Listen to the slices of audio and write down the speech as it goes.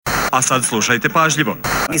A sad slušajte pažljivo.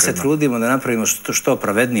 Mi se trudimo da napravimo što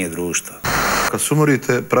pravednije društvo. Kad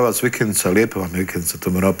sumorite pravac vikendica, lijepa vam je vikendica, to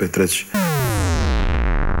moram opet reći.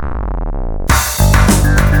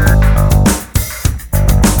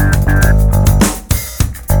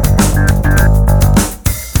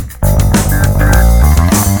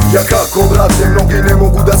 Ja kako, brate, mnogi ne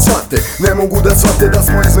mogu da shvate da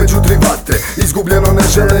smo između tri vatre. Izgubljeno ne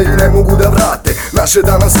žele i ne mogu da vrate. Naše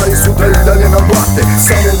danas, a i sutra i dalje nam blate.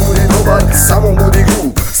 Samo budi dobar, samo budi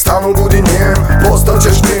glup, stalno budi njem,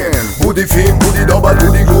 postaćeš njen. Budi fin, budi dobar,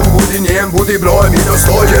 budi glup, budi njen, budi broj, mi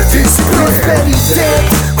dostoj jer ti si njen. Prosperitet,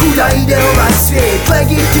 kuda ide ovaj svijet,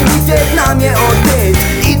 legitimitet nam je odnet.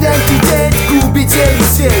 Identitet, gubi cijeli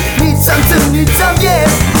svijet, nit sam crn, nit sam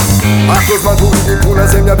bijel. Ako zmagu vidi puna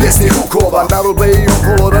zemlja bijesnih hukova, narod bleji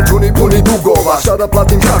okolo, računi puni dugova. Šta da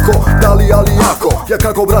platim kako, da li ali jako, ja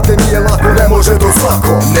kako brate nije lako, ne može to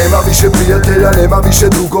svako. Nema više prijatelja, nema više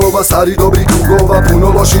drugova, stari dobrih krugova, puno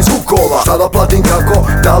loših zvukova. Šta da platim kako,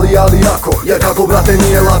 da li ali jako, ja kako brate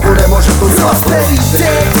nije lako, ne može to svako.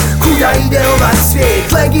 Prosperitet, kuda ide ovaj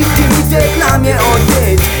svijet, legitimitet nam je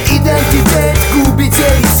odnet. Identitet, gubi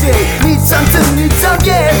cijeli svijet, nit sam crn, nit sam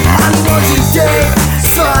bijel. Animozitet,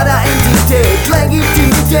 stvara entitet,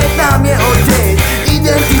 legitimitet nam je odnet.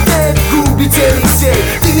 Identitet, gubi cijeli svijet,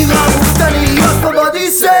 digni glavu, stani i oslobodi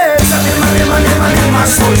se. Za nema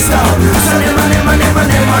svoj stav, za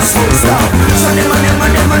nema svoj stav, za nema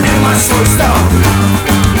svoj stav.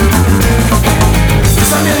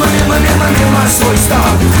 Za nema svoj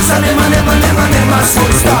stav, za nema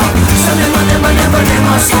svoj stav, za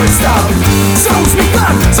nema svoj stav.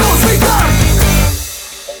 Zauzmi gard.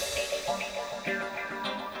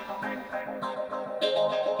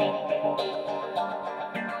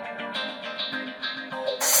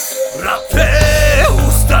 Brate,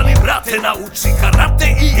 ustani brate, nauči karate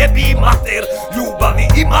i jebi mater. Ljubavi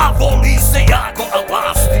ima, voli se jako, a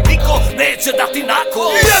vlasti niko neće dati nako.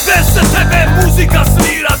 Jebe se tebe, muzika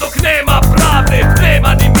svira dok nema pravde.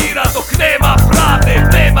 Nema ni mira dok nema pravde,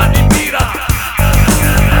 nema ni mira.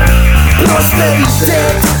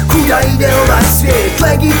 Prosperitet, kuda ide ovaj svijet,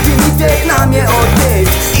 legitimitet nam je odnet.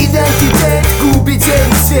 Identitet, gubi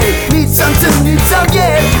cijeli svijet, nit sam crn, nit sam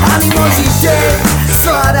bijel. Animozitet,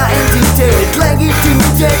 stvara entitet,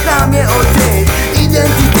 legitimitet nam je odnet.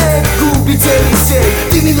 Identitet, gubi cijeli svijet,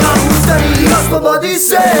 digni glavu, ustani i oslobodi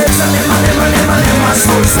se. Za nema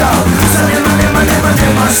svoj stav, za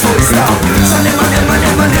nema svoj stav, za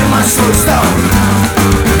nema svoj stav.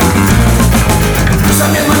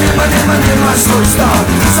 Za nema svoj stav,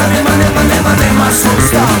 za nema svoj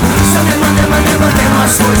stav, za nema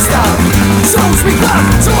svoj stav. Zauzmi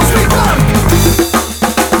gard.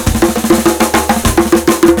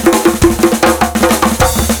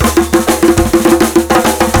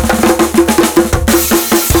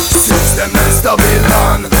 System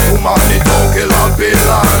nestabilan, umani toki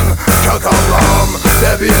labilan. Kakav lam,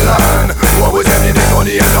 debilan, u ovoj zemlji niko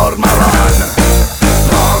nije normalan.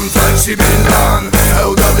 Plan fleksibilan,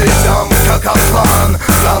 feudalizam, kakav plan,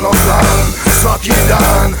 plan, svaki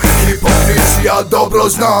dan, hipokrizija dobro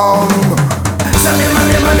znam. Za nema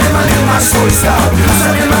svoj stav,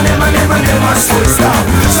 za nema svoj stav,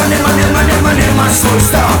 za nema svoj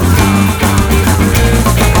stav.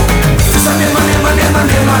 Za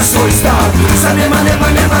nema svoj stav, za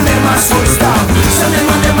nema svoj stav, za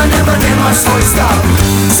nema svoj stav.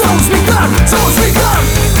 Zauzmi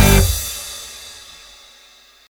gard.